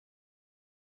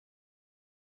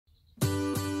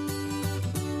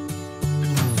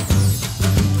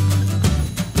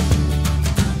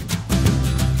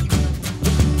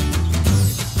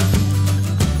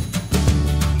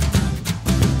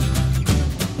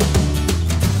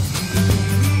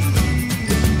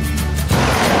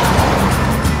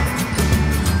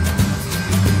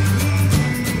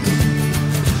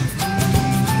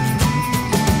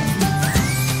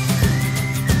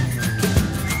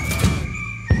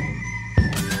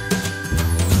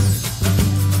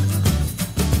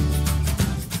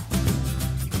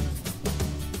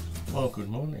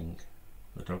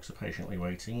dogs are patiently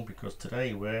waiting because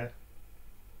today we're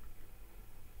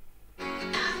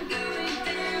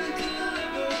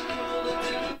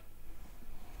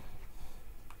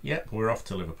we're off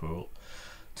to Liverpool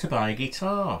to buy a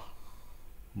guitar.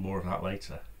 More of that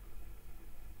later.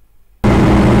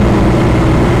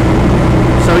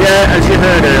 So yeah, as you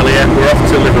heard earlier, we're off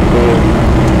to Liverpool.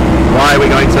 Why are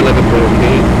we going to Liverpool,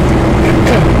 Keith?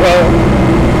 Well,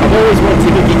 I've always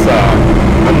wanted a guitar,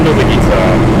 another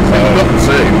guitar. So I've got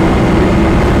two.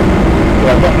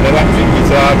 Well, I've got an electric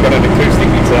guitar, I've got an acoustic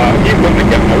guitar. You've got to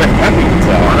get a left-handed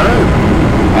guitar. I know.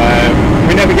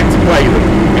 We never get to play them.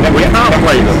 We can't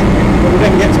play them. We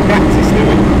never get to practice, do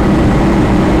we?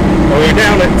 Well, we were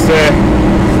down at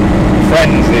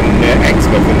friends in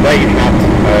Exmouth, and they had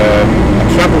a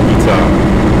travel guitar.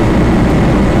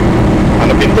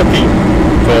 And I've been looking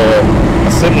for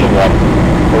a similar one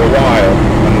for a while,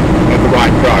 and at the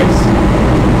right price.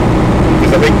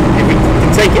 Because I think if we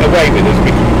can take it away with us,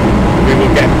 we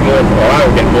will get more, or I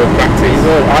will get more practice.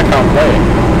 Well, I can't play it.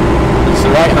 It's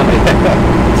the right-handed guitar.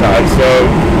 So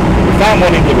we found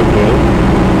one in Liverpool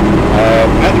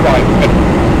at the right, at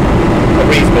a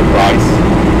reasonable price.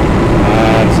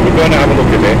 So we're going to have a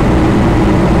look at it.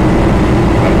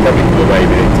 I'll probably go away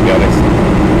with it, to be honest.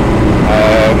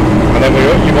 And then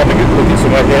you want to look at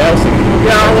somewhere else?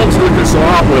 Yeah, I want to look at some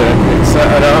artwork. It's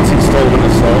an art installment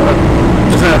of sort.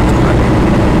 There's a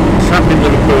chap in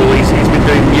Liverpool, he's been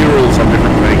doing murals on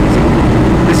different things, and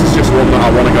this is just one that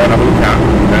I want to go and have a look at.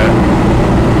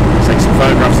 Take some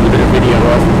photographs and a bit of video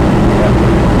of.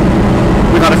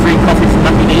 We've had a free coffee from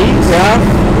Happy Knees. Yeah,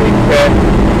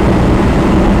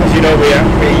 as you know, we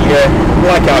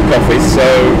like our coffees, so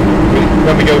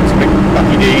when we go to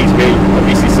Happy Knees, we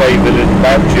obviously save the little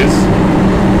vouchers.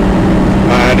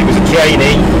 And it was a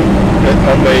trainee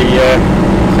on the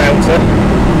counter.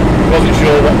 Wasn't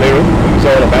sure what it was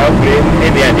all about, but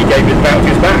in the end he gave me the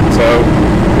vouchers back, so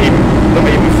not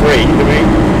even free. We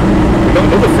got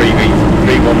another free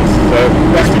ones, so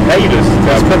he actually paid us.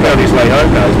 He's probably on his way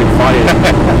home now, he's been fired.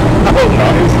 I hope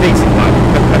not, it was a decent man.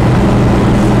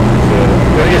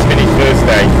 But it has been his first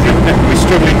day. We're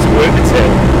struggling to work the till.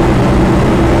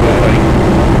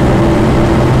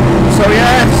 So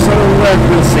yeah,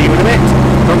 we'll see you in a bit.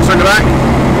 Dogs on the back?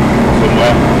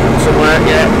 Somewhere,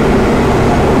 yeah.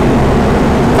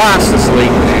 Fast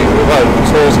asleep. Well,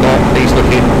 Tor's not. He's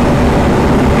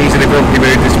in a grumpy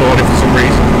mood this morning for some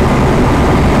reason.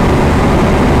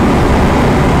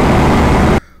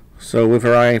 So we've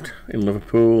arrived in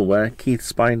Liverpool where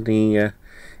Keith's buying the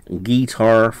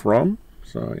guitar from.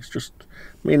 So it's just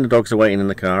me and the dogs are waiting in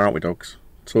the car, aren't we, dogs?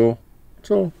 So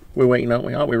we're waiting, aren't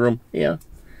we, Rum? Yeah.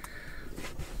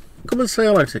 Come and say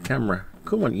hello to the camera.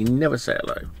 Come on, you never say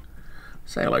hello.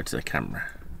 Say hello to the camera.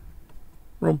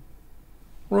 Rum.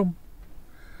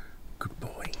 Good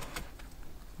boy.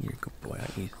 You're a good boy,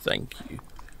 aren't you? Thank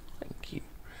you.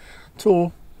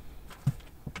 Tor.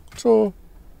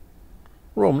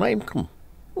 Rum, let him come.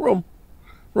 Rum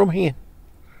here.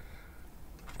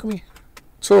 Come here.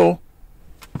 Tor.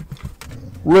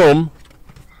 Rum.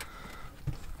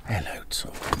 Hello,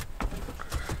 Tor.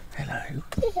 Hello.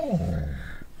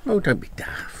 Oh, don't be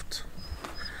daft.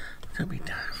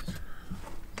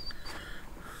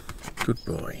 Good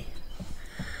boy.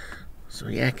 So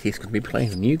yeah, Keith's going to be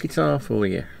playing a new guitar for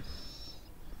you.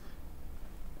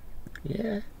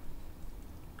 Yeah.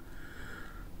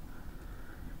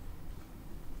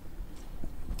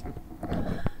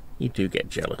 You do get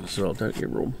jealous as well, don't you,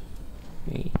 Rum?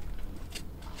 Yeah.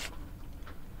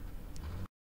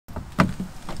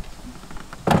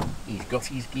 He's got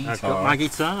his guitar. I've got my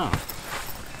guitar.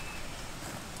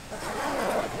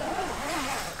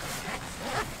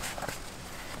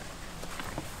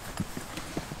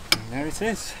 And there it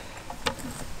is.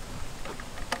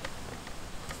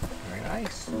 Very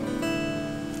nice.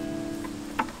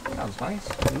 Sounds nice.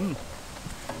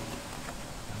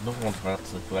 Another one to add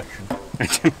to the collection.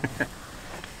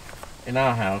 In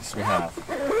our house we have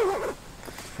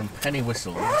from penny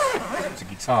whistles to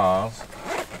guitars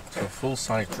to a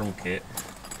full-size drum kit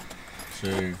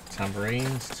to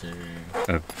tambourines to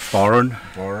Boron.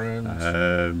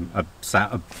 a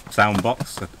Sound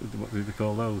box. What do they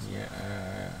call those? Yeah,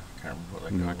 I can't remember what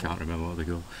they're called. I can't remember what they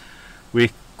call. We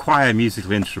acquire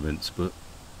musical instruments, but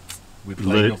we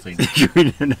play nothing.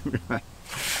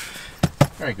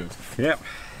 Very good. Yep.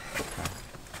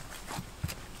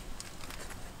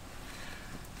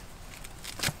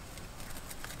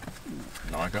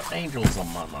 Now I got Angels on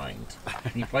my mind.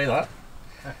 Can you play that?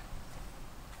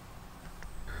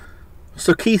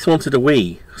 So Keith wanted a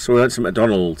Wii, so we went to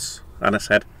McDonald's and I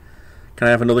said, can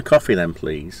I have another coffee then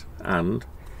please? And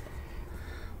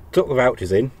took the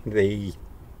vouchers in, the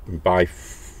buy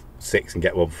 6 and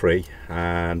get 1 free,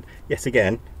 and yet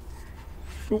again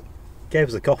gave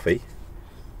us a coffee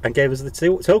and gave us the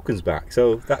tokens back.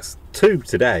 So that's 2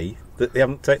 today that they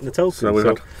haven't taken the tokens. So we've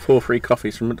had 4 free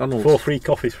coffees from McDonald's. 4 free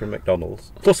coffees from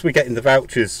McDonald's. Plus we're getting the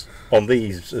vouchers on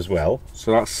these as well.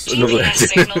 So that's another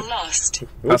signal lost.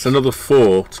 That's another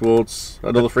 4 towards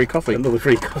another free coffee. Another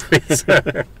free coffee.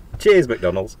 Cheers,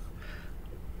 McDonald's.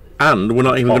 And we're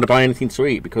not even going to buy anything to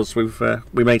eat because we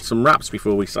made some wraps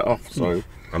before we set off. So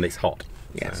and it's hot.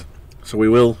 yes. So we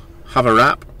will have a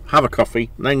wrap, have a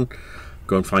coffee, and then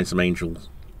go and find some angels.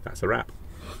 That's a wrap.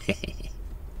 Wait!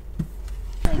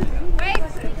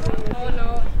 Oh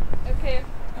no. Okay,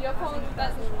 your phone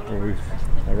doesn't. Well, we've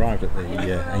arrived at the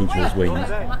Angel's Wings.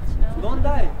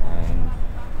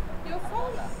 Your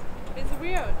phone is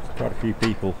weird. Quite a few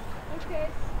people Okay.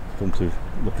 come to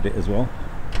look at it as well.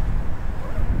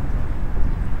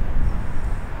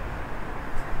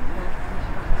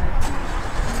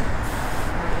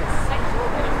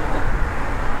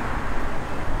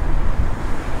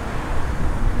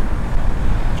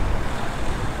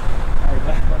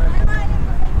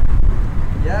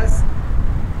 Yes.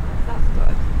 That's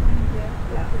good.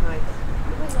 Yeah,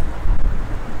 nice.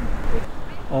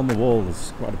 On the wall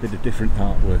there's quite a bit of different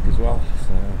artwork as well.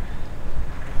 So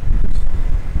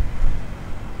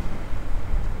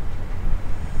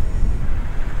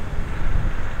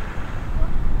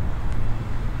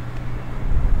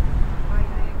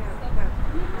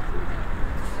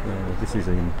this is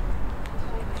in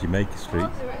Jamaica Street.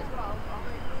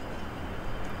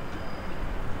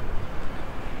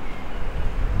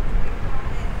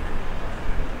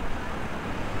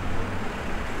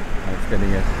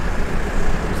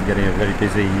 It's getting a very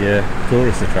busy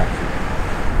tourist attraction.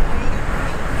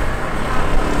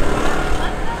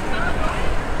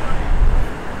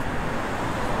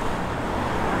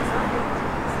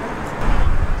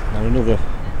 Now another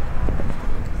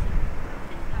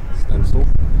stencil,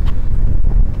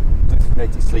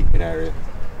 designated sleeping area.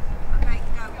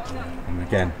 And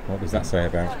again, what does that say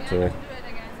about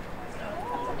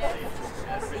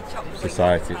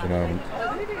society at the moment?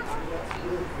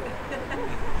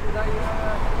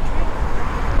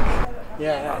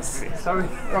 Yeah, that's sorry.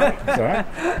 Right. It's alright.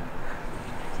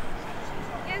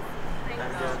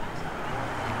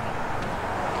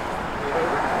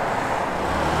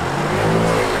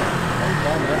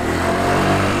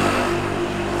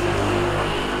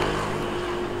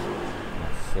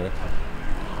 That's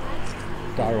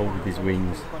Daryl with his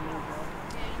wings.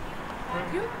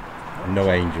 And no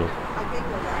angel.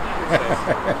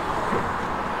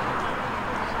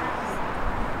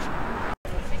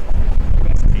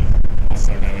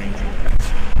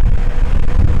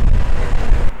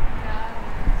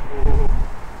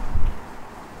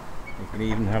 We can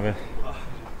even have a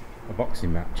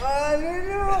boxing match.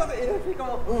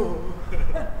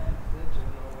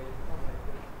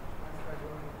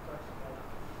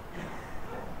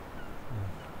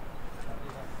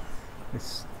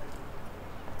 This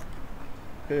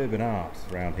urban art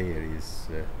around here is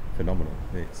phenomenal.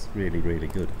 It's really, really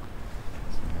good.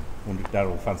 So, I wonder if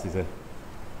Daryl fancies a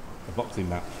boxing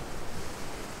match.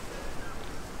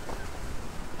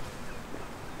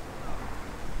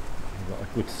 We've got a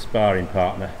good sparring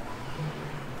partner.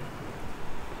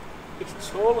 It's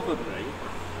taller than me.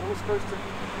 I was supposed to.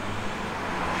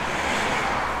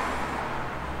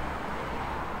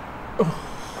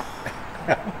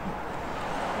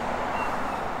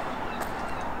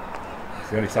 It's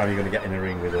the only time you're going to get in a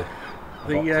ring with a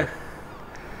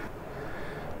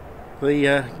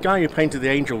The guy who painted the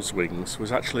angel's wings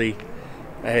was actually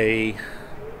a.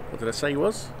 What did I say he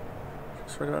was?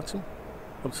 Just read about him.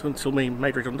 Until me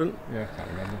made redundant. Yeah, I can't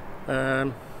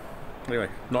remember. Anyway,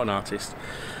 not an artist.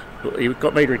 But he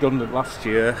got made redundant last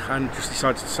year and just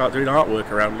decided to start doing artwork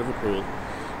around Liverpool.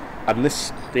 And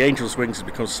the Angel's Wings has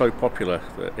become so popular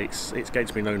that it's getting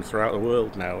to be known throughout the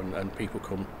world now, and people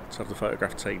come to have the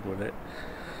photograph taken with it.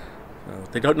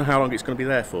 They don't know how long it's going to be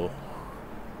there for.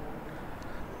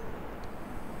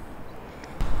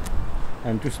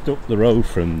 And just up the road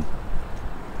from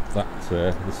that's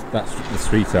the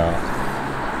street art,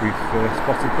 we've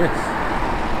spotted this.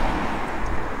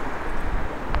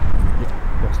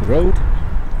 Across the road.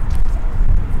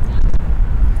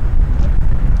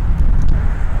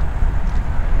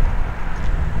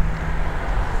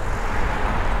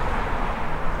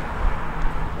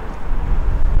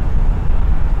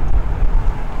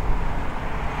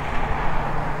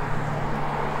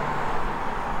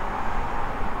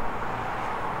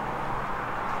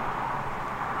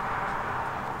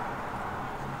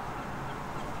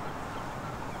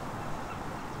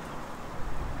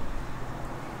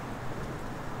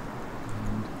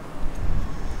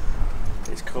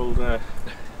 called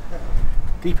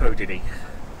Depot Diddy.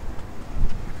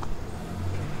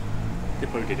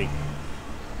 Depot Diddy.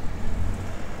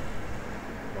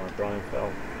 Right, Brian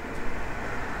fell.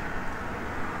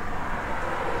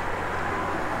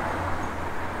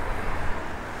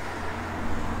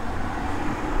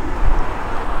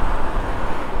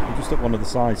 Just up one of the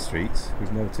side streets,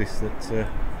 we've noticed that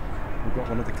we've got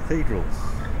one of the cathedrals,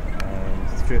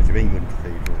 the Church of England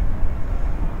Cathedral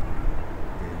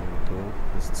in Liverpool.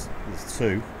 There's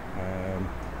two. I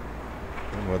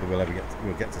don't know whether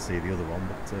we'll get to see the other one,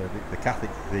 but the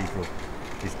Catholic Cathedral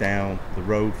is down the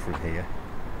road from here,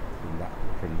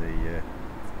 from the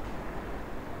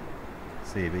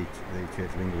C of E, the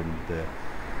Church of England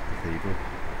Cathedral,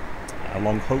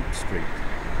 along Hope Street.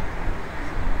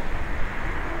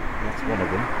 That's one of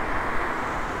them.